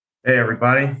Hey,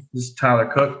 everybody. This is Tyler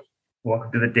Cook.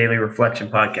 Welcome to the Daily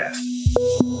Reflection Podcast.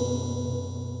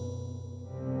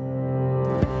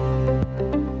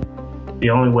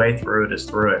 The only way through it is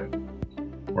through it,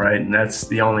 right? And that's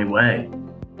the only way.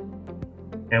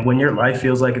 And when your life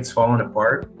feels like it's falling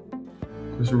apart,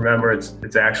 just remember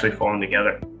it's actually falling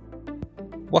together.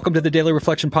 Welcome to the Daily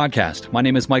Reflection Podcast. My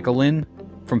name is Michael Lynn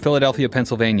from Philadelphia,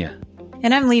 Pennsylvania.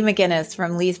 And I'm Lee McGinnis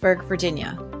from Leesburg,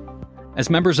 Virginia. As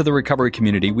members of the recovery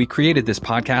community, we created this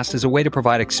podcast as a way to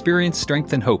provide experience,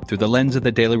 strength, and hope through the lens of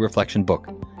the Daily Reflection book.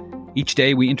 Each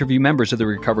day, we interview members of the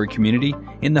recovery community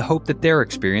in the hope that their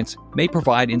experience may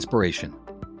provide inspiration.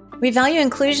 We value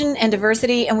inclusion and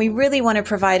diversity, and we really want to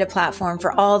provide a platform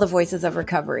for all the voices of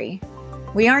recovery.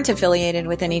 We aren't affiliated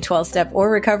with any 12-step or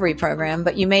recovery program,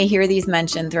 but you may hear these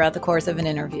mentioned throughout the course of an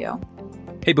interview.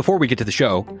 Hey, before we get to the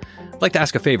show, I'd like to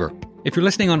ask a favor. If you're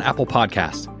listening on Apple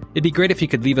Podcasts, it'd be great if you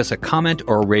could leave us a comment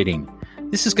or a rating.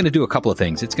 This is going to do a couple of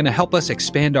things. It's going to help us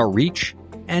expand our reach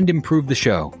and improve the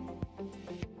show.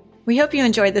 We hope you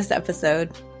enjoyed this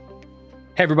episode.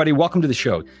 Hey, everybody. Welcome to the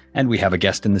show. And we have a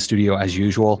guest in the studio as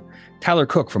usual, Tyler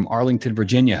Cook from Arlington,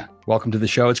 Virginia. Welcome to the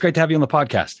show. It's great to have you on the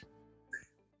podcast.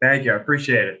 Thank you. I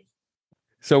appreciate it.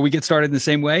 So we get started in the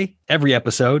same way. Every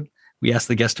episode, we ask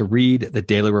the guest to read the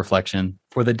daily reflection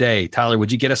for the day. Tyler,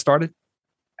 would you get us started?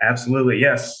 Absolutely.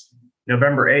 Yes.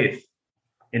 November 8th,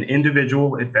 an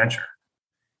individual adventure.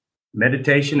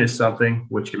 Meditation is something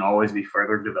which can always be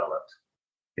further developed.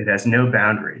 It has no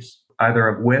boundaries, either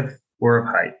of width or of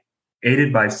height,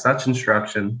 aided by such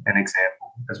instruction and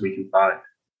example as we can find.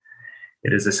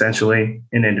 It is essentially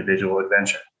an individual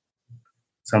adventure,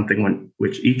 something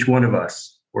which each one of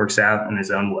us works out in his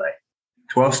own way.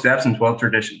 12 Steps and 12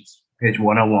 Traditions, page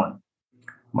 101.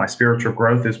 My spiritual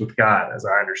growth is with God as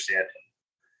I understand Him.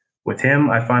 With Him,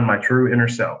 I find my true inner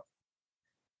self.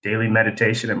 Daily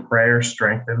meditation and prayer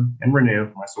strengthen and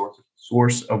renew my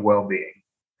source of well-being.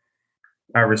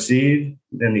 I receive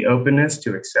then the openness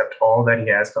to accept all that He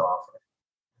has to offer.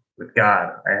 With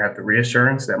God, I have the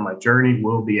reassurance that my journey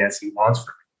will be as He wants for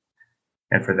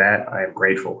me. And for that, I am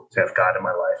grateful to have God in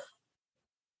my life.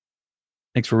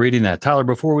 Thanks for reading that. Tyler,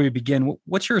 before we begin,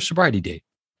 what's your sobriety date?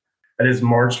 That is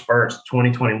March 1st,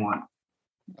 2021.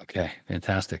 Okay,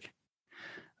 fantastic.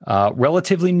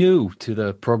 Relatively new to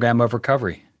the program of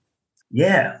recovery.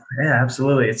 Yeah,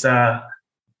 absolutely. It's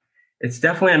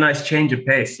definitely a nice change of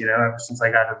pace. You know, ever since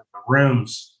I got to the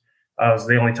rooms, it was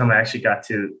the only time I actually got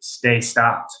to stay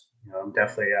stopped. You know, I'm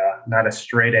definitely not a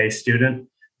straight A student,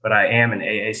 but I am an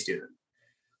AA student.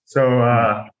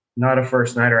 So not a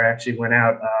first nighter. I actually went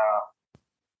out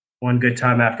one good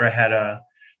time after I had a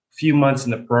few months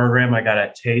in the program. I got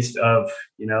a taste of,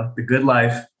 you know, the good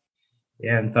life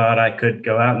and thought I could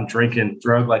go out and drink and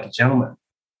drug like a gentleman.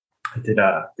 It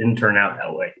didn't turn out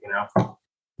that way, you know.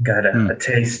 Got a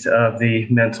taste of the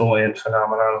mental and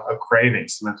phenomenal of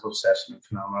cravings, mental obsession and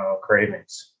phenomenal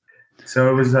cravings.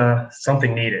 So it was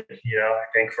something needed, you know, I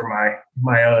think for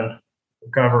my own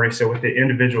recovery. So with the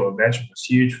individual adventure was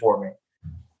huge for me. I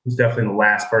was definitely the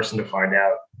last person to find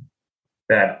out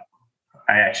that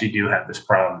I actually do have this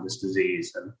problem, this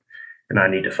disease, and I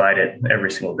need to fight it every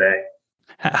single day.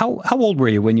 How old were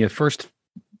you when you first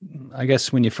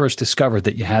discovered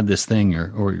that you had this thing,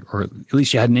 or at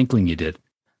least you had an inkling you did?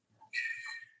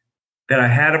 That I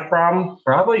had a problem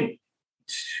probably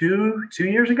two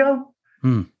years ago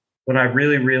when I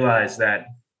really realized that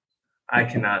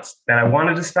that I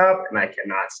wanted to stop and I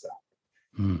cannot stop.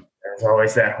 There's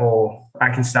always that whole, I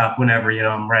can stop whenever, you know,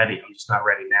 I'm ready. I'm just not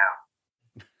ready now.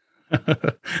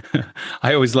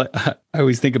 I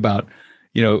always think about,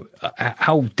 you know,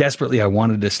 how desperately I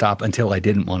wanted to stop until I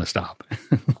didn't want to stop,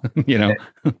 you know?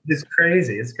 It's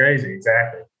crazy.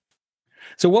 Exactly.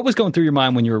 So what was going through your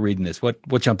mind when you were reading this? What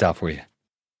jumped out for you?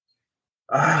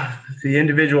 The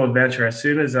individual adventure. As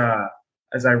soon as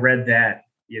I read that,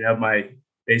 you know, my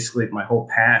whole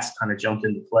past kind of jumped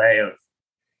into play of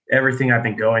everything I've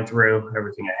been going through,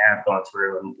 everything I have gone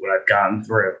through and what I've gotten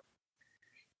through.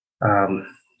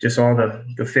 Just all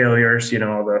the failures, you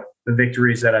know, all the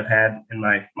victories that I've had in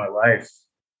my life,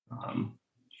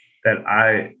 that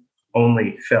I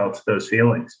only felt those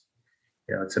feelings.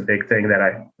 You know, it's a big thing that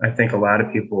I think a lot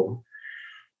of people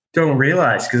don't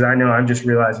realize, because I know I'm just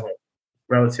realizing it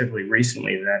relatively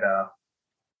recently that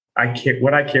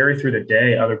what I carry through the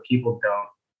day, other people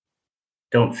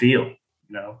don't feel. You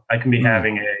know, I can be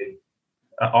having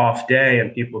a off day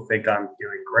and people think I'm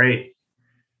doing great,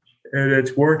 and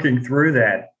it's working through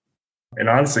that. And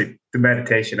honestly, the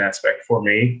meditation aspect for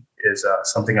me is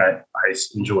something I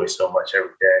enjoy so much every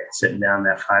day. Sitting down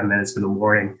that 5 minutes in the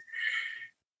morning,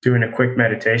 doing a quick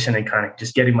meditation and kind of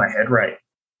just getting my head right.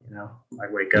 I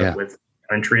wake up with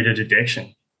untreated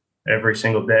addiction every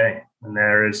single day, and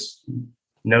there is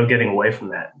no getting away from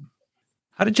that.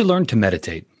 How did you learn to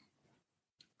meditate?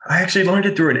 I actually learned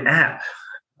it through an app.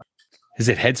 Is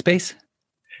it Headspace?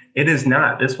 It is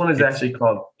not. This one is actually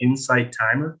called Insight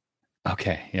Timer.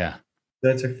 Okay, yeah.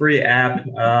 That's a free app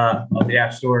on the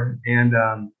App Store. And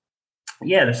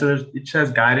so it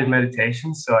says guided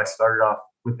meditation. So I started off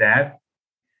with that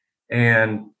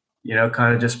and,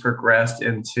 kind of just progressed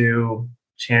into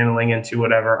channeling into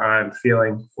whatever I'm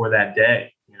feeling for that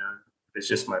day. It's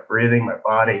just my breathing, my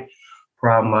body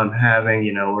problem I'm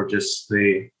having, or just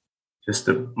the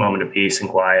moment of peace and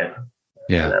quiet.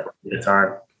 Yeah. For that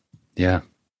time. Yeah.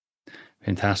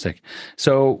 Fantastic.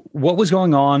 So what was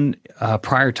going on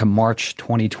prior to March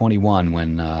 2021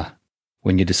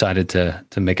 when you decided to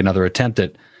make another attempt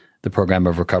at the program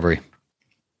of recovery?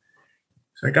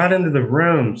 So I got into the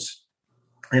rooms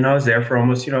and I was there for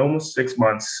almost 6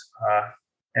 months.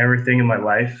 Everything in my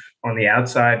life on the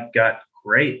outside got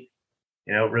great.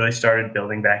 Really started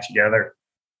building back together.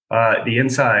 The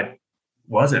inside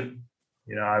wasn't.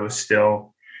 I was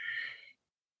still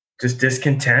just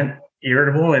discontent,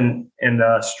 irritable, and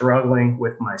struggling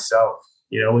with myself,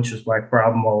 which was my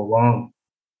problem all along.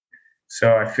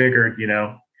 So I figured,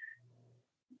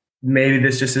 maybe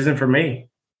this just isn't for me.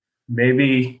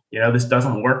 Maybe, this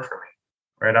doesn't work for me,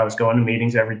 right? I was going to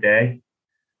meetings every day.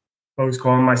 I was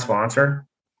calling my sponsor.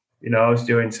 I was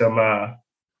doing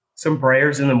some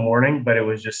prayers in the morning, but it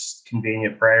was just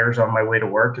convenient prayers on my way to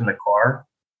work in the car.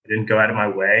 I didn't go out of my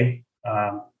way.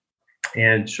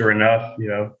 And sure enough,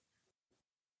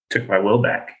 took my will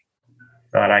back.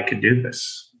 Thought I could do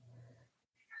this.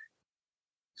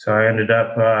 So I ended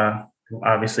up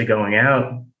obviously going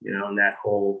out, and that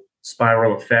whole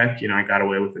spiral effect, I got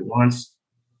away with it once.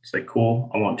 It's like, cool,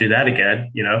 I won't do that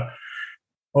again,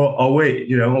 I'll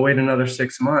wait, I'll wait another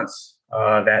 6 months.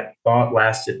 That thought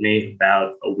lasted me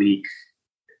about a week.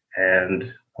 And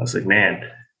I was like, man,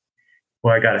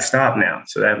 well, I got to stop now.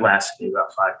 So that lasted me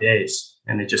about 5 days.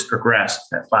 And it just progressed.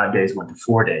 That 5 days went to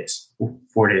 4 days.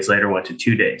 4 days later went to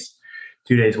 2 days.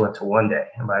 2 days went to 1 day.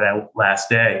 And by that last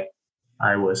day,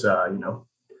 I was,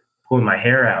 pulling my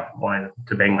hair out, wanting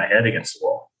to bang my head against the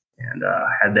wall. And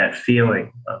had that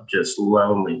feeling of just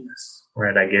loneliness,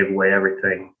 right? I gave away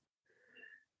everything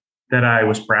that I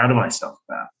was proud of myself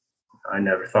about. I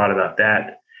never thought about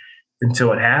that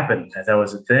until it happened, that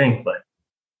was a thing, but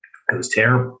it was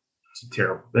terrible. It's a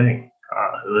terrible thing.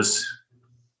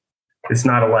 It's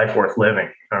not a life worth living.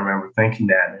 I remember thinking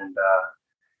that. And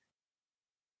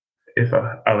if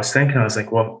I was thinking, I was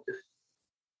like, well,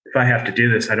 if I have to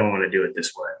do this, I don't want to do it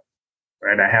this way,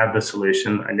 right? I have the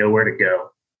solution. I know where to go.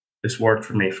 This worked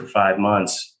for me for 5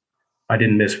 months. I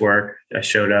didn't miss work. I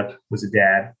showed up, was a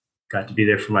dad, got to be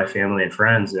there for my family and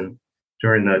friends. And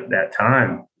during that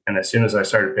time, and as soon as I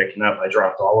started picking up, I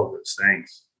dropped all of those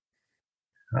things.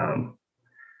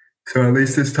 So at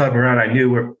least this time around, I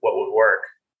knew what would work.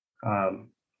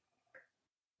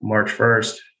 March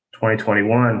 1st,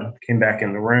 2021, came back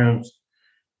in the rooms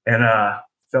and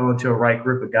fell into a right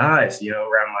group of guys,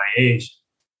 around my age.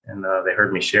 And they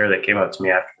heard me share. They came up to me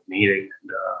after the meeting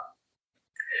and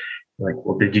like,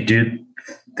 well, did you do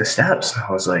the steps?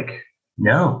 I was like,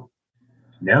 no,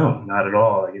 not at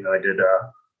all. I did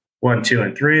 1, 2,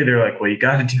 and 3. They're like, well, you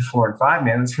got to do 4 and 5,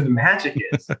 man. That's where the magic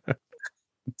is.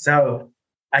 So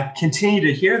I continued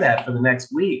to hear that for the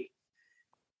next week.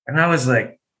 And I was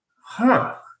like,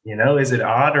 is it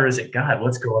odd or is it God?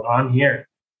 What's going on here?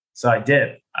 So I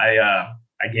did. I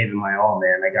gave it my all,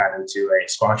 man. I got into a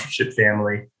sponsorship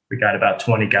family. We got about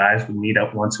 20 guys. We meet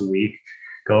up once a week,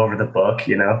 go over the book,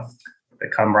 the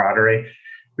camaraderie.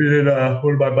 We did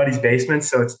one of my buddy's basements.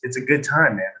 So it's a good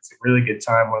time, man. It's a really good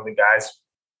time. One of the guys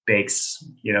bakes,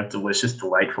 delicious,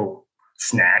 delightful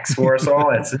snacks for us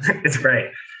all. It's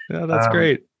great. Yeah, that's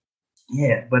great.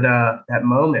 Yeah. But that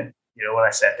moment, when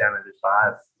I sat down and did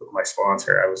 5 with my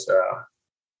sponsor, I was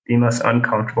the most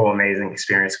uncomfortable, amazing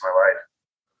experience of my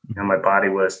life. My body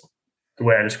was, the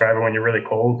way I describe it, when you're really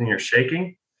cold and you're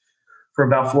shaking for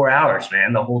about 4 hours,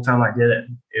 man. The whole time I did it,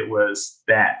 it was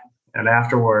that. And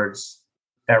afterwards,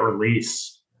 that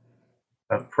release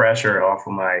of pressure off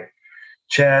of my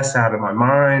chest, out of my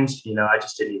mind, I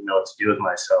just didn't even know what to do with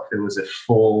myself. It was a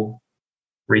full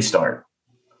restart.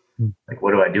 Like,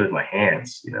 what do I do with my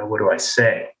hands? What do I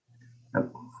say?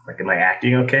 Like, am I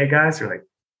acting okay, guys? They're like,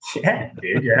 yeah,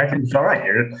 dude, you're acting fine.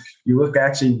 You look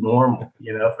actually normal,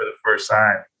 for the first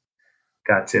time.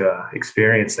 Got to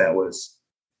experience that was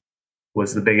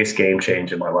the biggest game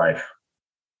change in my life.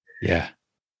 Yeah.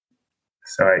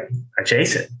 So I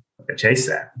chase it. I chase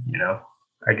that,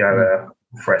 I got a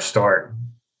fresh start.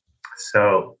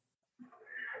 So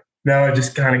now I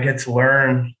just kind of get to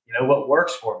learn, what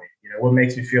works for me, what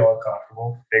makes me feel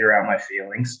uncomfortable, figure out my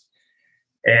feelings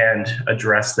and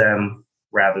address them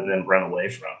rather than run away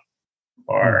from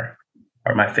are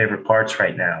my favorite parts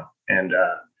right now. And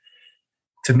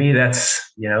to me,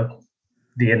 that's,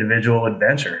 the individual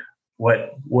adventure.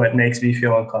 What makes me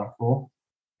feel uncomfortable,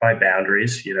 my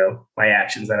boundaries, my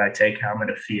actions that I take, how I'm going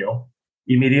to feel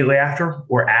immediately after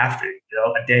or after,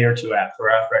 a day or two after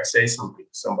I say something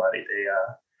to somebody.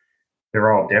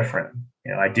 They're all different.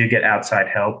 I do get outside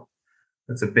help.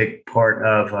 That's a big part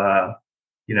of,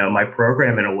 my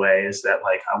program in a way, is that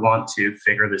like, I want to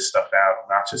figure this stuff out. I'm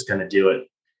not just going to do it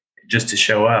just to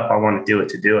show up. I want to do it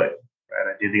to do it. Right?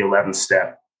 I do the 11th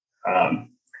step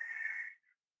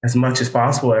as much as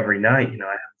possible every night. I have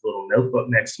a little notebook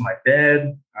next to my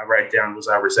bed. I write down, was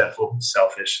I resentful,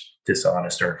 selfish,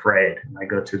 dishonest, or afraid? And I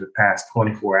go through the past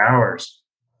 24 hours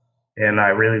and I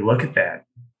really look at that.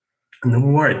 And the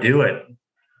more I do it,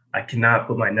 I cannot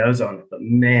put my nose on it, but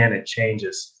man, it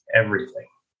changes everything.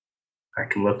 I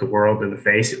can look the world in the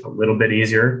face a little bit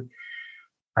easier.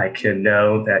 I can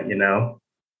know that,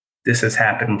 this has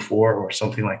happened before, or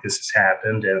something like this has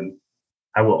happened, and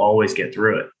I will always get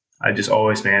through it. I just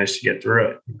always manage to get through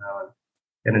it,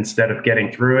 and instead of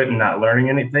getting through it and not learning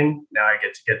anything, now I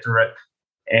get to get through it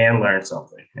and learn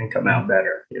something and come out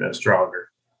better, stronger,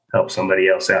 help somebody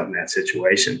else out in that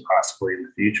situation, possibly in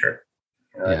the future.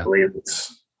 I believe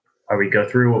it's why we go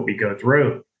through what we go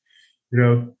through.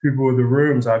 People in the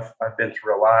rooms, I've been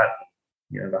through a lot.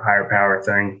 The higher power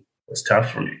thing was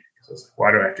tough for me. Because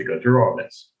why do I have to go through all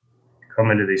this? Come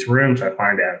into these rooms, I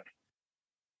find out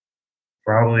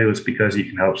probably it was because you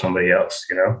can help somebody else,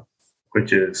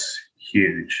 which is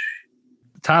huge.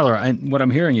 Tyler, what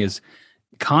I'm hearing is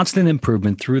constant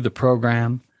improvement through the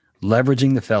program,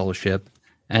 leveraging the fellowship,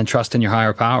 and trust in your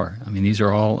higher power. I mean, these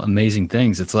are all amazing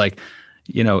things. It's like,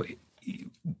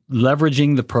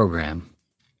 leveraging the program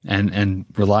and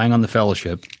relying on the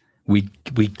fellowship, we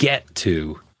get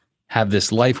to have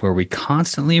this life where we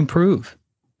constantly improve.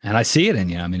 And I see it in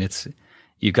you. I mean,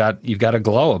 you've got a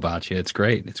glow about you. It's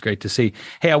great. It's great to see.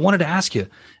 Hey, I wanted to ask you,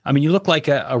 I mean, you look like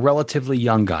a relatively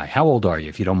young guy. How old are you,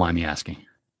 if you don't mind me asking?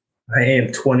 I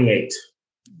am 28.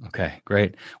 Okay,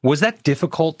 great. Was that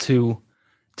difficult to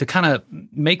kind of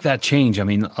make that change? I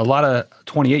mean, a lot of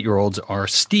 28-year-olds are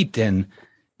steeped in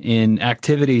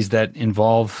activities that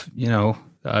involve,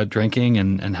 drinking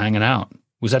and hanging out.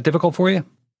 Was that difficult for you?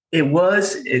 It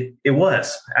was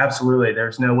absolutely.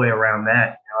 There's no way around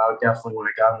that. I definitely, when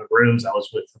I got in the rooms, I was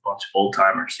with a bunch of old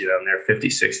timers, and they're 50,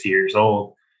 60 years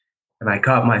old. And I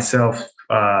caught myself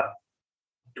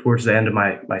towards the end of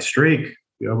my streak,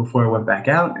 before I went back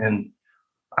out. And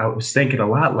I was thinking a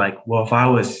lot like, well, if I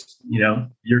was,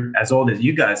 you're as old as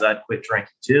you guys, I'd quit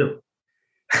drinking too.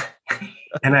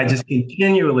 And I just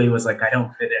continually was like, I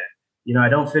don't fit in. I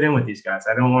don't fit in with these guys.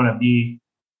 I don't want to be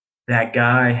that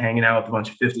guy hanging out with a bunch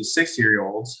of 50,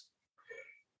 60-year-olds.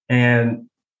 And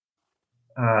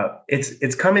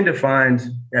it's coming to find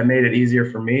that made it easier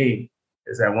for me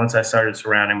is that once I started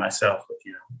surrounding myself with,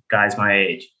 guys my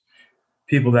age,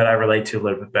 people that I relate to a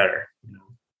little bit better,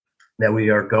 that we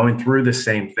are going through the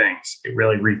same things. It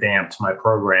really revamped my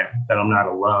program, that I'm not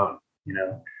alone,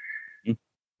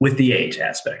 with the age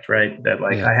aspect, right? That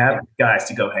I have guys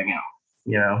to go hang out,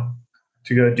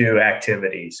 to go do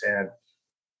activities. And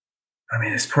I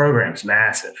mean, this program's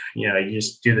massive. You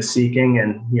just do the seeking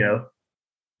and,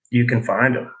 you can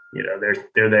find them,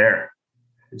 they're there.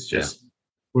 It's just,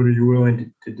 what are you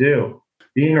willing to do?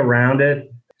 Being around it,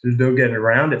 there's no getting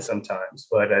around it sometimes,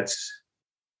 but it's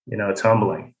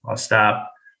humbling. I'll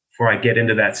stop before I get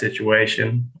into that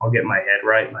situation. I'll get my head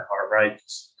right, my heart right,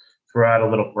 just throw out a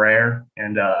little prayer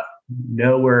and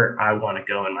know where I want to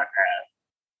go in my path,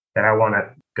 that I want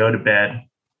to go to bed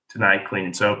tonight clean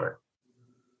and sober.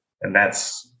 And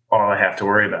that's all I have to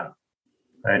worry about,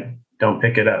 right? Don't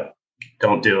pick it up.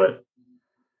 Don't do it.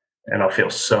 And I'll feel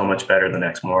so much better the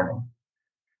next morning.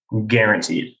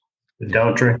 Guaranteed. The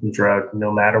don't drink and drug,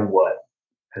 no matter what,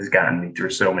 has gotten me through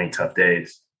so many tough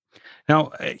days.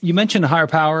 Now, you mentioned higher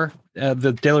power.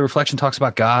 The Daily Reflection talks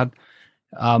about God.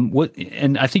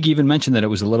 And I think you even mentioned that it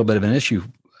was a little bit of an issue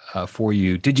for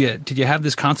you. Did you have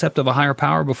this concept of a higher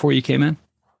power before you came in?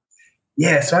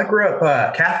 Yeah, so I grew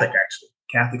up Catholic, actually.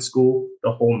 Catholic school,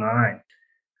 the whole nine.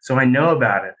 So I know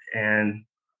about it. And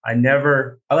I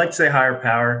like to say higher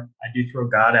power. I do throw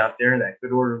God out there in that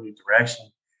good orderly direction.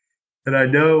 But I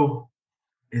know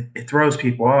it throws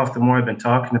people off. The more I've been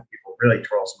talking to people, it really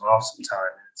throws them off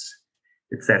sometimes.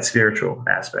 It's that spiritual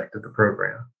aspect of the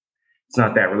program. It's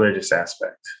not that religious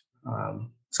aspect.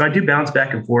 So I do bounce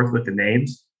back and forth with the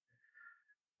names.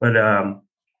 But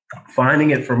finding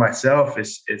it for myself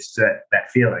is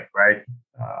that feeling, right?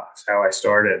 It's how I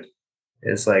started.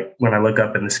 It's like when I look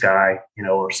up in the sky,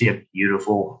 or see a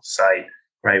beautiful sight,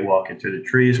 right? Walking through the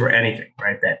trees or anything,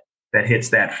 right? That hits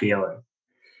that feeling.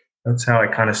 That's how I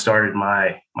kind of started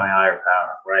my higher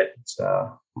power, right? It's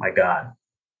my God.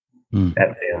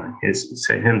 That feeling is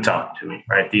him talking to me,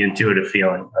 right? The intuitive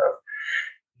feeling of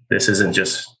this isn't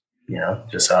just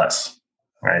us,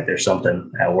 right? There's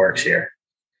something that works here.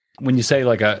 When you say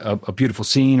like a beautiful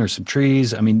scene or some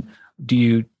trees, I mean, do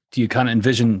you kind of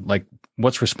envision like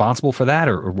what's responsible for that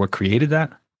or what created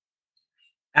that?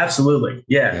 Absolutely.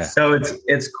 Yeah. So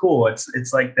it's cool.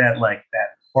 It's like that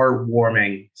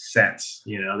heartwarming sense,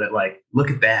 that like, look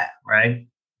at that, right?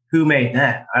 Who made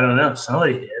that? I don't know.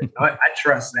 Somebody did. I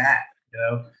trust that,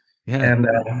 Yeah. And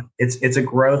it's a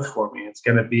growth for me. It's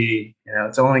going to be,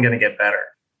 it's only going to get better.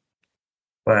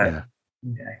 But I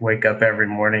wake up every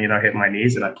morning, I hit my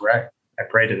knees and I pray. I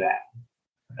pray to that.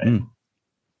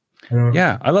 Right?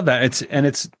 Yeah, I love that.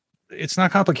 It's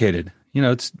not complicated.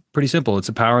 It's pretty simple. It's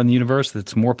a power in the universe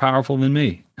that's more powerful than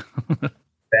me.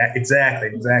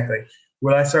 Exactly.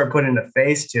 When I start putting a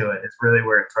face to it, it's really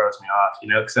where it throws me off,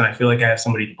 because then I feel like I have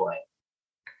somebody to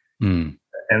blame.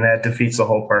 And that defeats the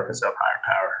whole purpose of higher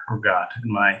power or God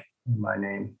in my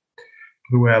name,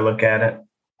 the way I look at it.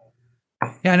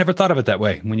 Yeah, I never thought of it that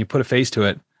way. When you put a face to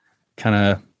it,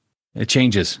 it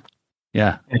changes.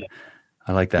 Yeah.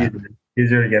 I like that.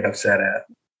 Easier to get upset at.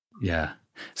 Yeah.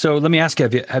 So let me ask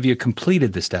you, have you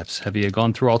completed the steps? Have you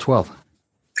gone through all 12?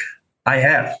 I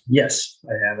have. Yes,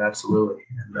 I have. Absolutely.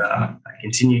 And I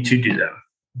continue to do them.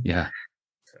 Yeah.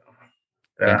 So,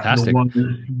 fantastic.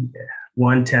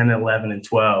 1, 10, 11, and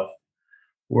 12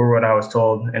 were what I was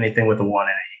told. Anything with a 1 in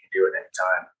it, you can do it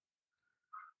anytime.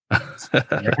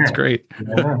 That's great.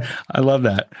 Yeah. I love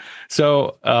that.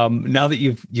 So now that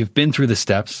you've been through the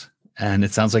steps, and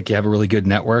it sounds like you have a really good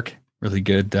network, really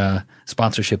good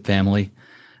sponsorship family,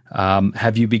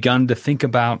 have you begun to think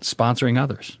about sponsoring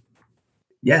others?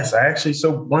 Yes, I actually.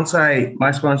 So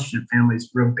my sponsorship family is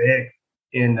real big.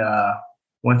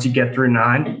 Once you get through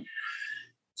 9,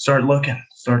 start looking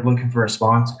for a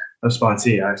sponsee.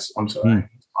 I'm sorry,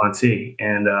 sponsee.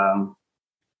 And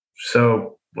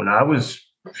so when I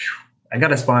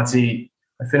got a sponsee.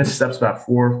 I finished steps about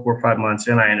 4 or 5 months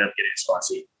in. I ended up getting a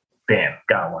sponsee. Bam,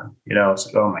 got one. It's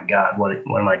like, oh my God, what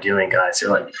am I doing, guys? They're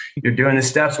like, you're doing the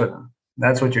steps with them.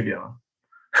 That's what you're doing.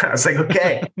 I was like,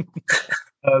 okay.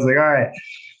 I was like, all right.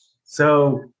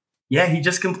 So yeah, he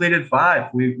just completed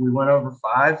 5. We went over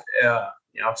 5.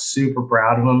 I'm super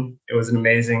proud of him. It was an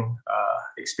amazing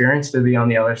experience to be on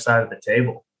the other side of the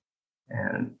table.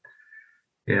 And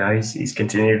he's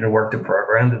continued to work the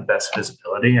program to the best of his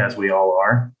ability, as we all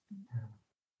are.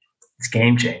 It's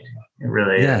game changing. It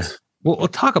really is. Well, we'll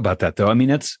talk about that though. I mean,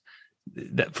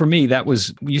 that for me, that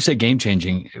was, you say game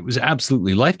changing. It was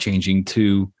absolutely life changing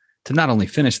to not only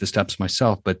finish the steps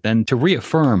myself, but then to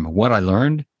reaffirm what I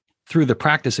learned through the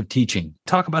practice of teaching.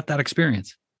 Talk about that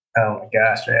experience. Oh my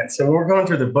gosh, man. So we're going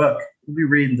through the book. We'll be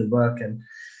reading the book. And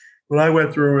what I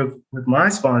went through with my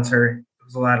sponsor, it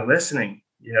was a lot of listening,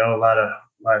 a lot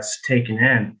of taking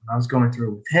in. I was going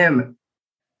through with him.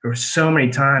 There were so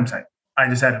many times I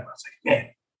was like, man,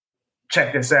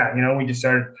 check this out. We just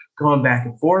started going back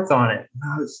and forth on it.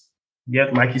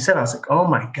 Like you said, I was like, oh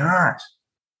my gosh,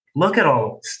 look at all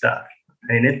of this stuff.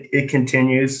 I mean, it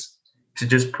continues to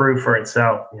just prove for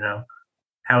itself,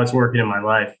 how it's working in my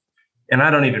life. And I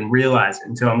don't even realize it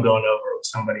until I'm going over it with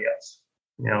somebody else,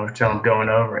 until I'm going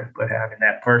over it. But having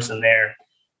that person there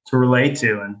to relate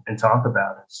to and talk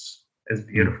about is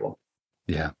beautiful.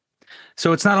 Yeah.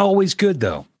 So it's not always good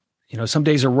though. Some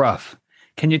days are rough.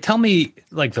 Can you tell me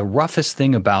like the roughest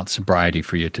thing about sobriety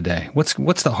for you today?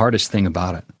 What's the hardest thing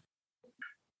about it?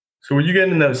 So when you get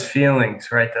in those feelings,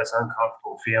 right, those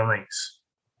uncomfortable feelings,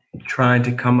 trying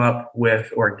to come up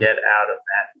with or get out of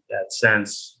that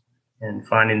sense and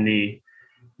finding the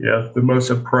most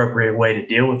appropriate way to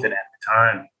deal with it at the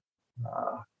time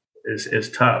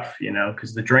is tough,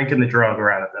 because the drink and the drug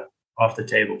are off the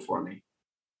table for me.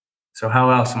 So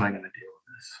how else am I going to deal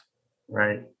with this,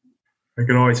 right? I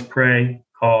can always pray,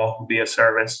 call, be of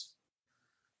service.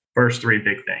 First 3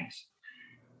 big things.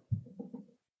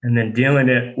 And then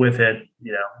dealing with it,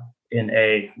 in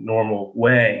a normal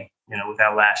way,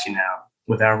 without lashing out,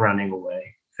 without running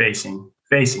away, facing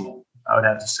it, I would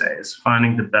have to say, is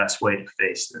finding the best way to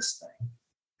face this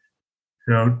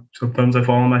thing. Sometimes I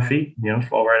fall on my feet,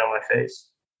 fall right on my face.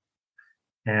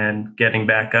 And getting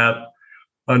back up,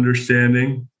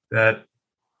 understanding that,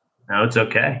 it's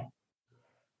okay.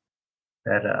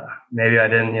 That maybe I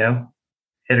didn't,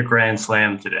 hit a grand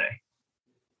slam today.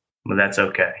 but that's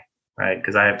okay, right?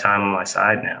 Because I have time on my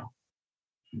side now.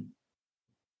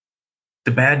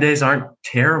 The bad days aren't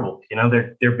terrible,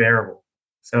 they're bearable.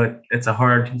 So it's a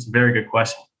very good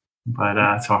question, but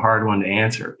it's a hard one to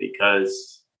answer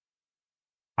because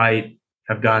I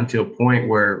have gotten to a point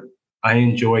where I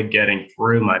enjoy getting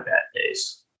through my bad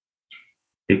days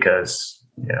because,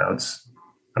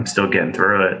 I'm still getting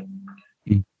through it.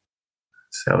 Mm.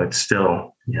 So it's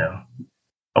still,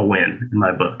 a win in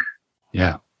my book.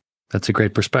 Yeah, that's a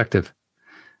great perspective.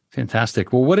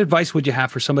 Fantastic. Well, what advice would you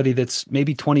have for somebody that's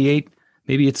maybe 28?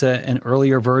 Maybe it's an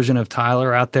earlier version of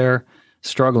Tyler out there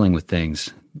struggling with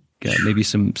things. Maybe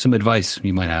some advice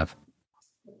you might have.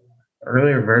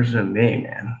 Earlier version of me,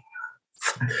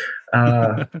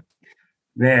 man.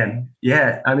 Man,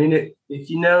 yeah. I mean, if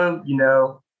you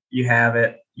have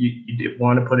it, you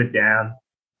want to put it down.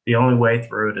 The only way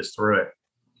through it is through it,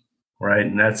 right?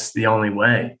 And that's the only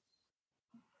way.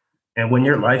 And when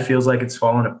your life feels like it's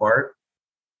falling apart,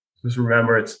 just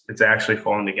remember it's actually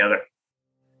falling together.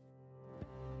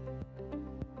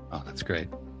 Oh, that's great.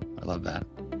 I love that.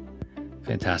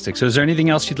 Fantastic. So is there anything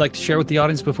else you'd like to share with the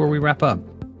audience before we wrap up?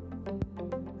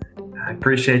 I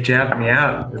appreciate you having me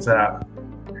out. This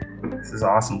is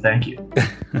awesome. Thank you.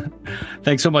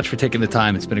 Thanks so much for taking the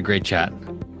time. It's been a great chat.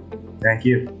 Thank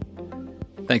you.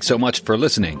 Thanks so much for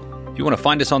listening. If you want to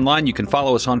find us online, you can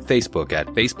follow us on Facebook at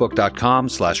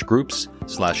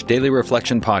facebook.com/groups/Daily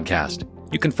Reflection Podcast.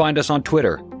 You can find us on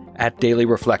Twitter at Daily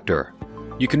Reflector.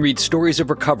 You can read stories of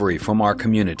recovery from our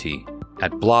community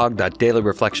at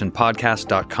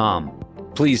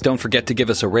blog.dailyreflectionpodcast.com. Please don't forget to give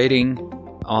us a rating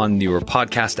on your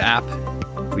podcast app.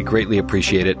 We greatly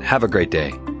appreciate it. Have a great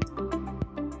day.